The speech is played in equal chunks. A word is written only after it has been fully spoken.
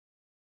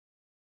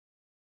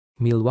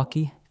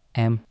Milwaukee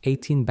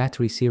M18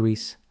 battery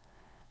series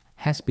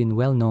has been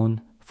well known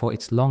for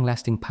its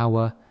long-lasting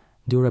power,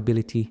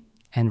 durability,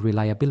 and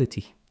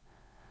reliability.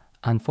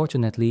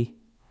 Unfortunately,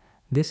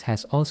 this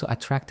has also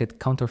attracted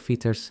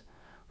counterfeiters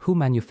who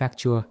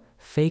manufacture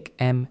fake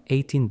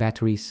M18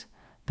 batteries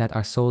that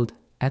are sold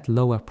at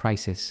lower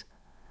prices.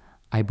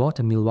 I bought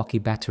a Milwaukee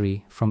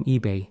battery from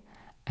eBay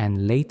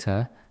and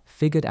later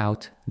figured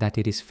out that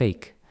it is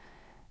fake.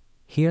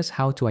 Here's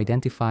how to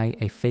identify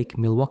a fake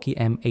Milwaukee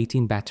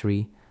M18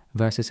 battery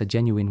versus a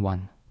genuine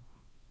one.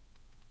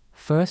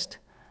 First,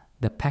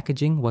 the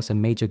packaging was a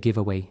major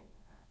giveaway.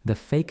 The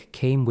fake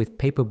came with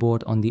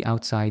paperboard on the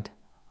outside,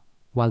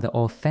 while the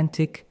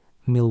authentic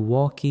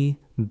Milwaukee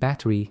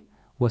battery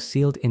was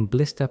sealed in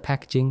blister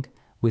packaging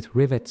with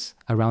rivets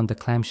around the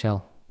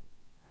clamshell.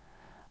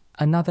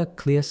 Another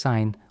clear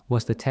sign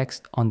was the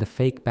text on the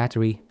fake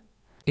battery.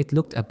 It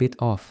looked a bit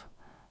off.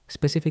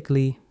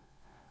 Specifically,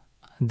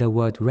 the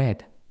word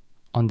 "red"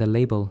 on the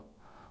label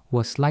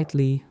was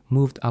slightly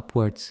moved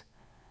upwards,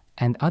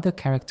 and other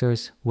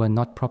characters were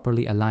not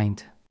properly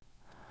aligned.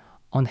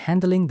 On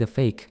handling the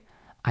fake,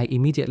 I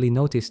immediately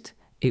noticed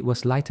it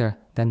was lighter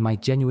than my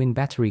genuine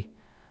battery,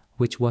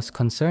 which was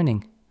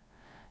concerning.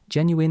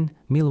 Genuine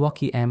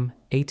Milwaukee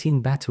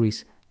M18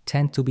 batteries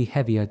tend to be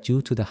heavier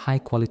due to the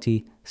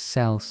high-quality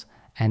cells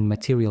and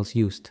materials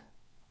used.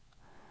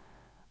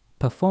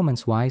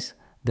 Performance-wise,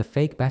 the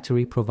fake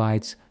battery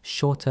provides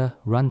shorter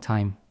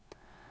runtime.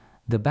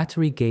 The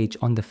battery gauge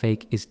on the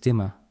fake is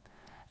dimmer,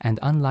 and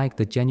unlike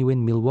the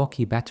genuine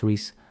Milwaukee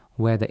batteries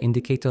where the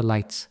indicator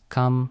lights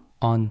come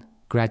on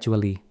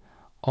gradually,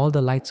 all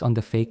the lights on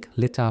the fake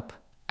lit up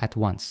at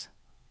once.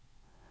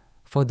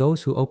 For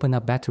those who open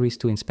up batteries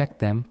to inspect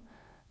them,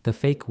 the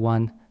fake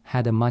one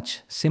had a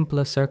much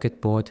simpler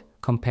circuit board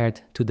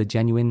compared to the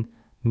genuine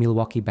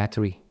Milwaukee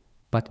battery.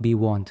 But be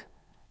warned,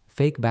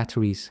 fake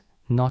batteries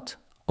not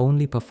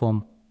only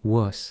perform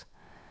worse,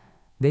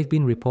 they've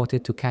been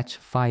reported to catch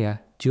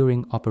fire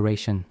during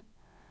operation.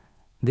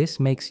 This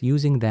makes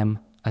using them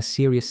a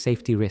serious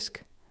safety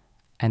risk,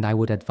 and I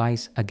would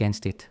advise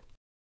against it.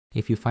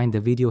 If you find the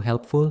video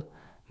helpful,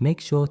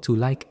 make sure to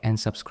like and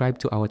subscribe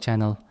to our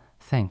channel.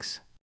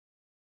 Thanks.